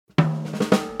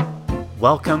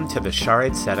Welcome to the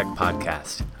Shaarei Tzedek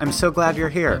podcast. I'm so glad you're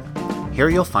here. Here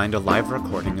you'll find a live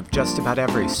recording of just about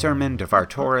every sermon, Devar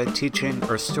Torah, teaching,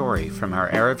 or story from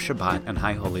our Erev Shabbat and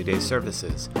High Holy Day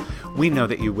services. We know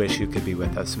that you wish you could be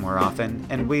with us more often,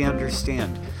 and we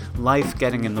understand. Life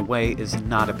getting in the way is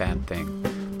not a bad thing.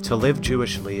 To live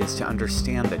Jewishly is to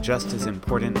understand that just as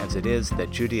important as it is that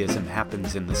Judaism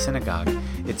happens in the synagogue,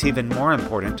 it's even more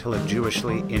important to live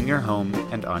Jewishly in your home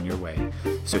and on your way.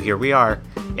 So here we are,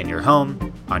 in your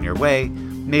home, on your way,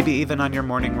 maybe even on your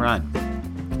morning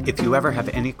run. If you ever have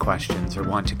any questions or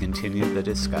want to continue the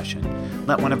discussion,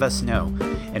 let one of us know,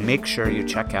 and make sure you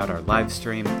check out our live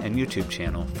stream and YouTube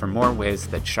channel for more ways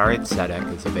that Shaarei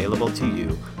Tzedek is available to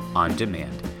you on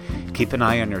demand. Keep an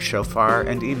eye on your shofar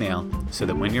and email so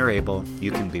that when you're able, you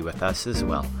can be with us as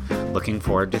well. Looking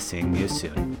forward to seeing you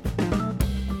soon.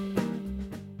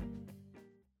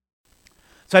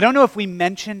 So I don't know if we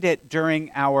mentioned it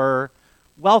during our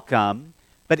welcome,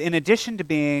 but in addition to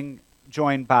being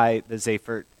joined by the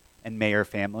Zafert and Mayer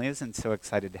families, and so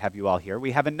excited to have you all here,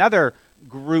 we have another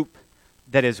group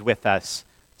that is with us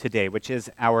today, which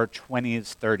is our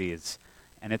 20s, 30s.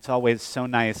 And it's always so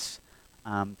nice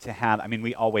to have,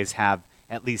 we always have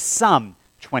at least some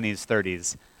 20s,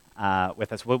 30s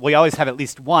with us. We always have at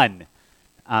least one.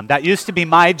 That used to be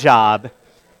my job.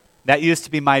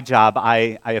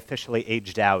 I officially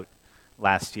aged out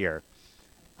last year.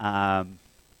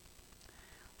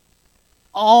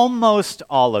 Almost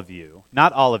all of you,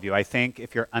 not all of you, I think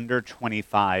if you're under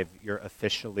 25, you're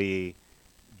officially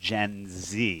Gen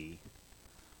Z.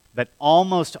 But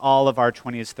almost all of our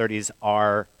 20s, 30s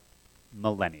are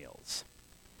millennials.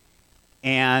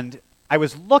 And I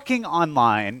was looking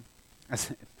online,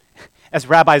 as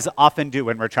rabbis often do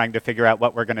when we're trying to figure out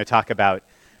what we're going to talk about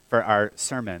for our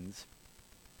sermons.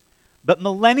 But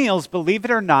millennials, believe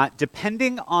it or not,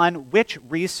 depending on which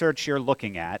research you're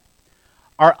looking at,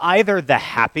 are either the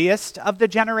happiest of the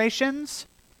generations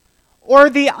or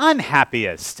the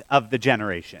unhappiest of the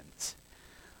generations.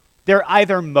 They're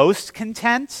either most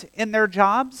content in their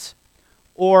jobs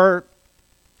or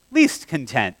least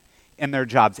content in their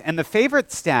jobs. And the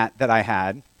favorite stat that I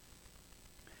had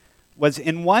was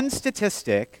in one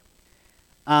statistic,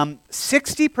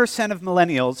 60% of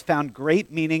millennials found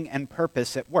great meaning and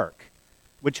purpose at work,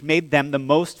 which made them the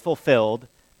most fulfilled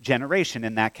generation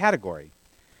in that category.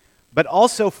 But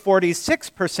also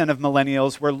 46% of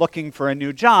millennials were looking for a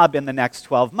new job in the next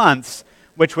 12 months,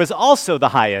 which was also the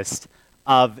highest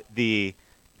of the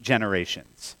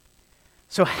generations.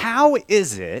 So how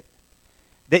is it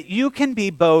that you can be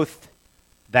both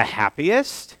the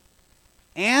happiest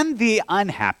and the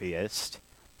unhappiest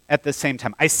at the same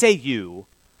time? I say you,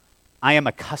 I am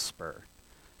a cusper,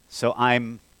 so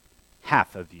I'm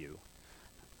half of you.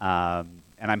 And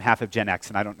I'm half of Gen X,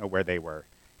 and I don't know where they were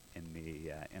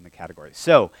in the category.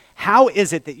 So how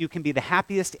is it that you can be the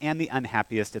happiest and the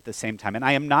unhappiest at the same time? And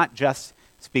I am not just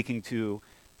speaking to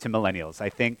millennials. I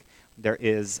think there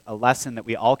is a lesson that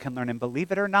we all can learn, and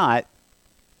believe it or not,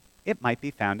 it might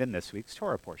be found in this week's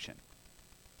Torah portion.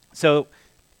 So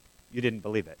you didn't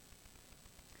believe it.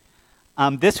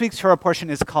 This week's Torah portion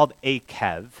is called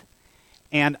Akev,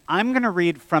 and I'm going to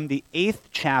read from the 8th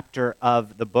chapter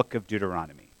of the book of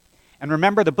Deuteronomy. And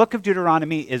remember, the book of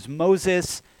Deuteronomy is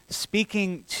Moses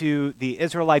speaking to the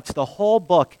Israelites. The whole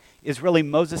book is really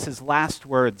Moses' last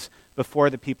words before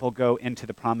the people go into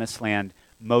the promised land.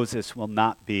 Moses will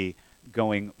not be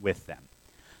going with them.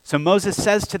 So Moses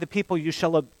says to the people, "You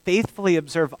shall faithfully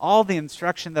observe all the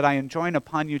instruction that I enjoin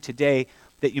upon you today,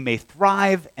 that you may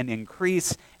thrive and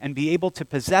increase and be able to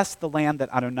possess the land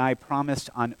that Adonai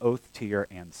promised on oath to your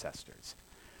ancestors.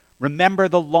 Remember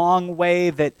the long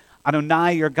way that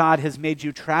Adonai, your God, has made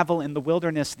you travel in the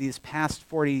wilderness these past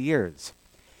 40 years,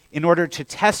 in order to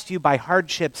test you by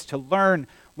hardships, to learn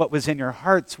what was in your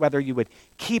hearts, whether you would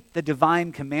keep the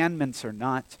divine commandments or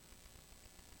not.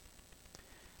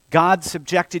 God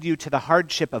subjected you to the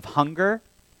hardship of hunger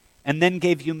and then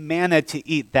gave you manna to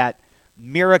eat, that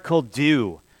miracle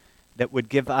dew that would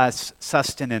give us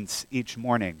sustenance each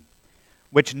morning,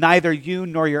 which neither you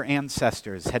nor your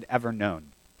ancestors had ever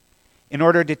known, in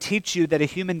order to teach you that a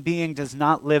human being does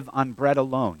not live on bread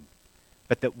alone,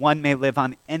 but that one may live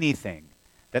on anything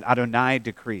that Adonai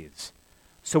decrees."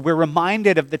 So we're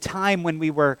reminded of the time when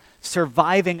we were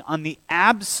surviving on the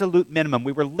absolute minimum.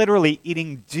 We were literally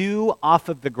eating dew off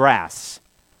of the grass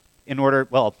in order,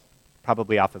 well,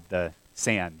 probably off of the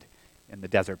sand in the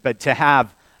desert, but to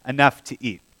have enough to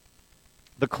eat.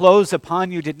 The clothes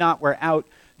upon you did not wear out,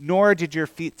 nor did your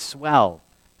feet swell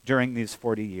during these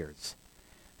 40 years.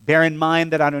 Bear in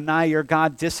mind that Adonai, your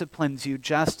God, disciplines you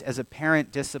just as a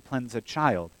parent disciplines a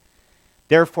child.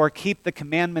 Therefore, keep the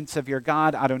commandments of your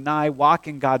God, Adonai, walk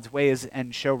in God's ways,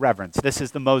 and show reverence. This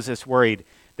is the Moses worried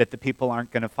that the people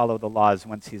aren't going to follow the laws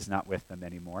once he's not with them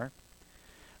anymore.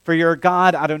 For your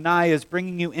God, Adonai, is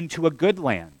bringing you into a good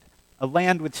land, a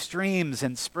land with streams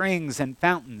and springs and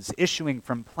fountains issuing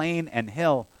from plain and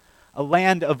hill, a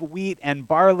land of wheat and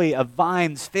barley, of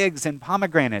vines, figs, and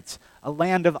pomegranates, a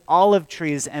land of olive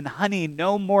trees and honey,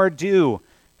 no more dew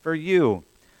for you,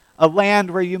 a land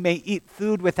where you may eat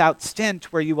food without stint,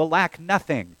 where you will lack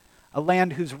nothing, a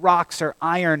land whose rocks are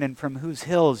iron and from whose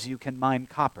hills you can mine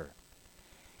copper.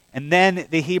 And then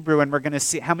the Hebrew, and we're going to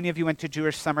see, how many of you went to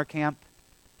Jewish summer camp?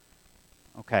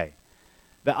 Okay.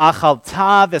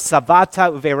 Ve'achalta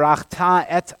ve'savata uve'rachta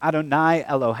et Adonai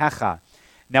Elohecha.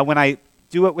 Now when I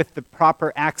do it with the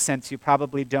proper accents, you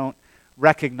probably don't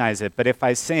recognize it. But if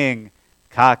I sing,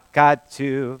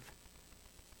 Kakatuv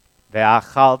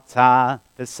ve'achalta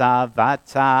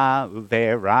ve'savata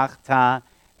uve'rachta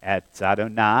et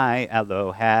Adonai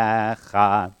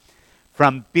Elohecha.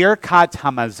 From Birkat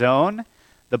Hamazon,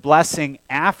 the blessing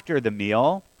after the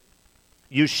meal,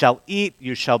 you shall eat,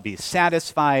 you shall be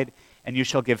satisfied, and you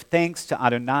shall give thanks to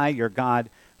Adonai your God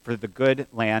for the good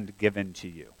land given to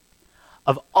you.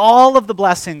 Of all of the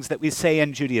blessings that we say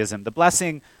in Judaism, the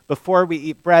blessing before we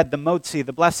eat bread, the motzi,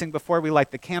 the blessing before we light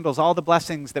the candles, all the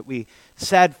blessings that we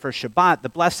said for Shabbat, the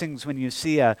blessings when you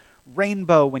see a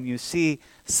rainbow, when you see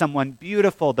someone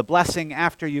beautiful, the blessing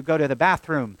after you go to the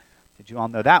bathroom. Did you all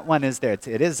know that one is there?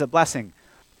 It is a blessing.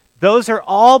 Those are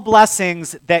all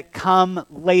blessings that come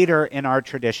later in our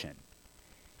tradition.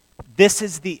 This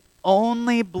is the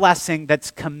only blessing that's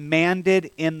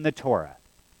commanded in the Torah.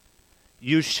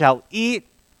 You shall eat,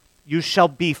 you shall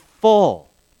be full,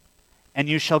 and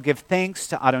you shall give thanks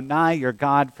to Adonai your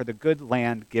God for the good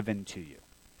land given to you.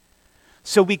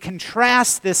 So we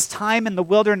contrast this time in the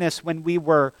wilderness when we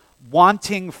were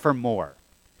wanting for more,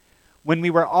 when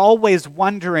we were always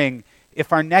wondering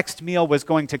if our next meal was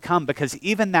going to come, because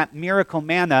even that miracle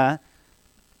manna,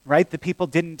 right, the people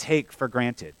didn't take for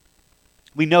granted.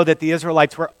 We know that the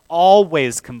Israelites were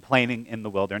always complaining in the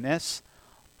wilderness,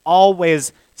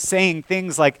 always saying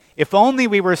things like, if only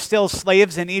we were still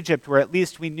slaves in Egypt, where at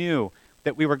least we knew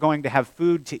that we were going to have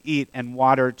food to eat and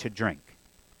water to drink.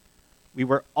 We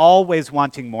were always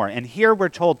wanting more. And here we're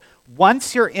told,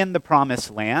 once you're in the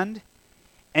promised land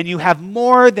and you have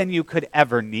more than you could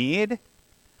ever need,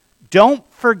 don't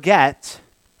forget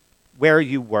where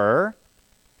you were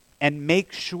and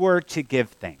make sure to give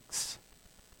thanks.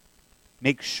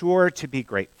 Make sure to be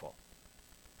grateful.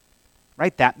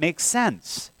 Right? That makes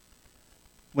sense.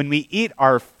 When we eat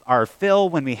our fill,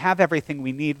 when we have everything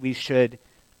we need, we should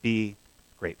be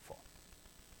grateful.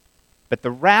 But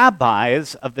the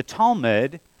rabbis of the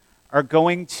Talmud are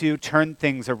going to turn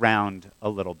things around a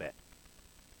little bit.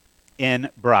 In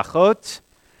Brachot,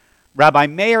 Rabbi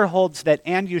Meir holds that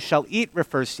 "and you shall eat"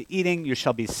 refers to eating, "you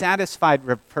shall be satisfied"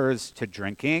 refers to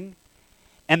drinking,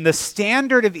 and the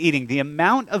standard of eating, the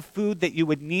amount of food that you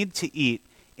would need to eat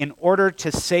in order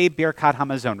to say Birkat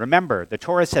Hamazon. Remember, the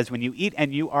Torah says when you eat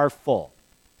and you are full.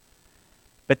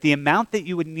 But the amount that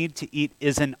you would need to eat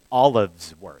is an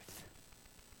olive's worth.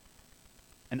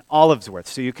 An olive's worth.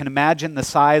 So you can imagine the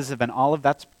size of an olive.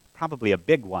 That's probably a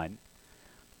big one.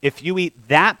 If you eat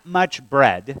that much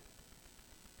bread,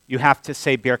 you have to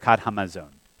say Birkat Hamazon.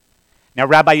 Now,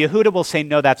 Rabbi Yehuda will say,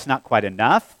 no, that's not quite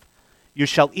enough. You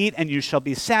shall eat and you shall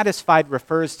be satisfied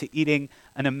refers to eating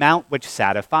an amount which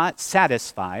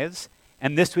satisfies,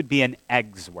 and this would be an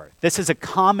egg's worth. This is a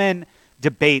common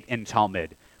debate in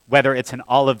Talmud, whether it's an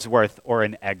olive's worth or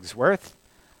an egg's worth.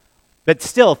 But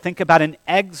still, think about an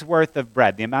egg's worth of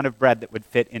bread, the amount of bread that would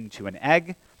fit into an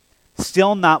egg.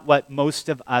 Still not what most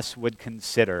of us would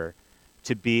consider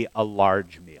to be a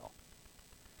large meal.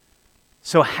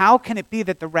 So how can it be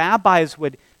that the rabbis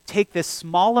would take this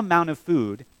small amount of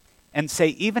food and say,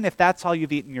 even if that's all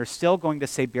you've eaten, you're still going to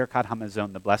say Birkat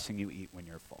Hamazon, the blessing you eat when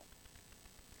you're full?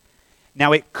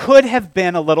 Now, it could have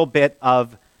been a little bit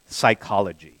of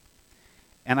psychology.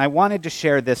 And I wanted to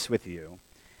share this with you.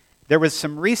 There was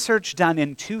some research done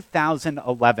in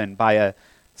 2011 by a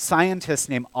scientist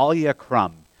named Alia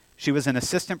Crum. She was an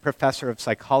assistant professor of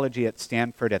psychology at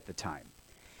Stanford at the time.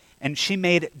 And she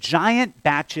made giant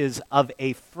batches of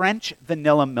a French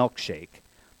vanilla milkshake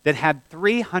that had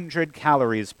 300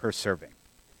 calories per serving.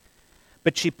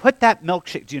 But she put that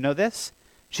milkshake, do you know this?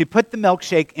 She put the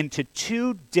milkshake into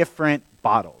 2 different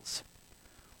bottles.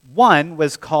 One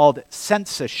was called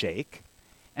Sensa Shake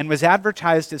and was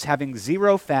advertised as having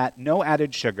 0 fat, no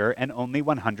added sugar, and only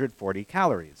 140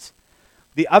 calories.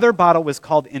 The other bottle was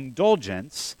called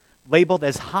Indulgence, labeled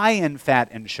as high in fat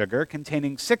and sugar,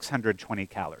 containing 620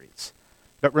 calories.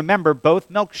 But remember, both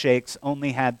milkshakes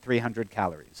only had 300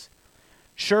 calories.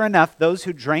 Sure enough, those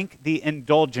who drank the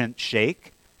indulgent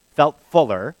shake felt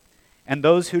fuller, and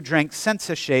those who drank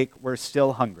Sensa shake were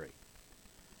still hungry.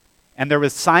 And there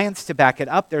was science to back it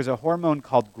up. There's a hormone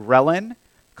called ghrelin,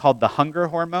 called the hunger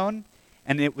hormone,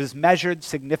 and it was measured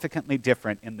significantly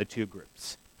different in the two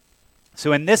groups.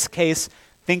 So in this case,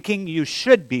 thinking you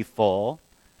should be full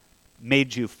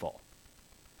made you full.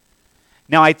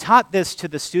 Now, I taught this to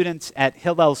the students at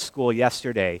Hillel School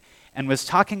yesterday and was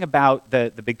talking about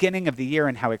the beginning of the year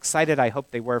and how excited I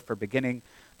hoped they were for beginning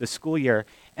the school year.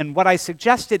 And what I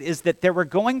suggested is that there were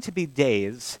going to be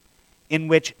days in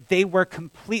which they were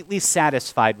completely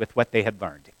satisfied with what they had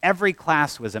learned. Every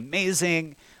class was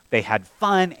amazing, they had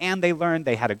fun, and they learned,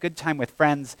 they had a good time with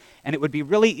friends, and it would be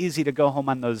really easy to go home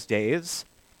on those days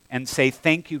and say,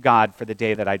 thank you, God, for the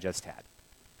day that I just had.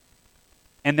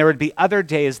 And there would be other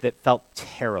days that felt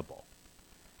terrible,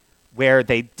 where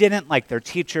they didn't like their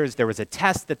teachers, there was a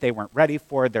test that they weren't ready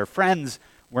for, their friends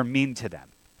were mean to them.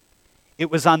 It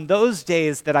was on those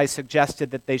days that I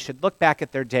suggested that they should look back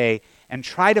at their day and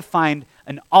try to find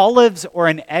an olive's or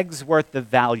an egg's worth of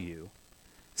value,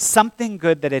 something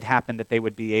good that had happened that they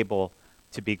would be able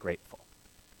to be grateful.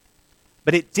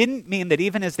 But it didn't mean that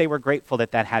even as they were grateful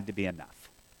that that had to be enough.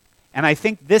 And I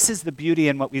think this is the beauty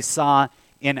in what we saw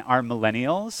in our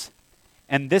millennials.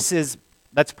 And this is,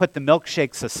 let's put the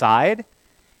milkshakes aside,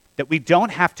 that we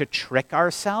don't have to trick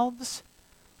ourselves,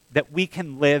 that we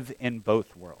can live in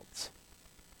both worlds.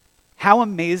 How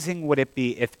amazing would it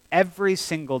be if every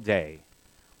single day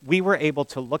we were able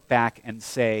to look back and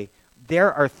say,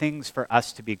 there are things for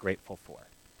us to be grateful for.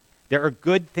 There are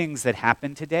good things that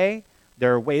happen today.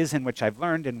 There are ways in which I've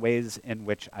learned and ways in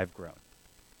which I've grown.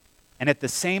 And at the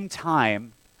same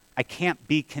time, I can't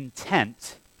be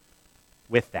content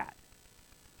with that.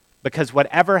 Because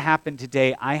whatever happened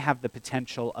today, I have the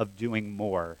potential of doing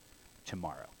more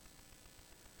tomorrow.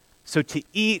 So to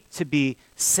eat, to be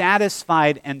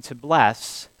satisfied, and to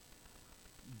bless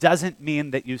doesn't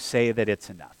mean that you say that it's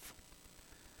enough.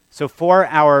 So for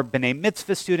our B'nai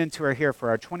Mitzvah students who are here, for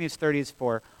our 20s, 30s,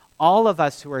 for all of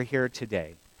us who are here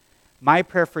today, my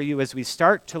prayer for you as we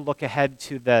start to look ahead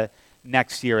to the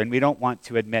next year, and we don't want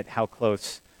to admit how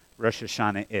close Rosh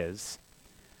Hashanah is,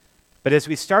 but as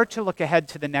we start to look ahead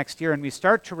to the next year and we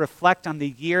start to reflect on the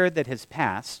year that has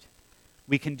passed,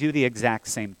 we can do the exact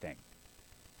same thing.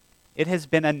 It has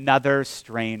been another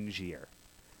strange year.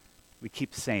 We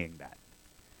keep saying that.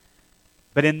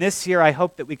 But in this year, I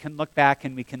hope that we can look back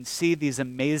and we can see these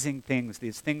amazing things,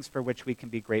 these things for which we can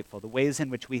be grateful, the ways in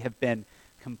which we have been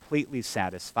completely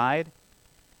satisfied,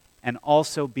 and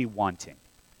also be wanting.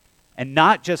 And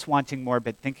not just wanting more,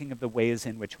 but thinking of the ways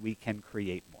in which we can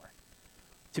create more.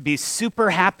 To be super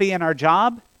happy in our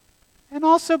job, and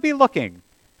also be looking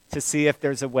to see if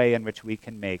there's a way in which we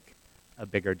can make a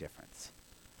bigger difference.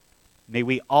 May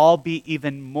we all be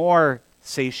even more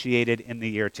satiated in the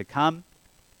year to come,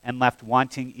 and left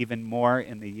wanting even more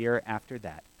in the year after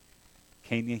that.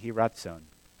 Ken Yehi Ratzon.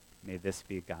 May this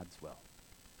be God's will.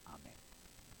 Amen.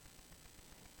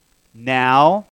 Now,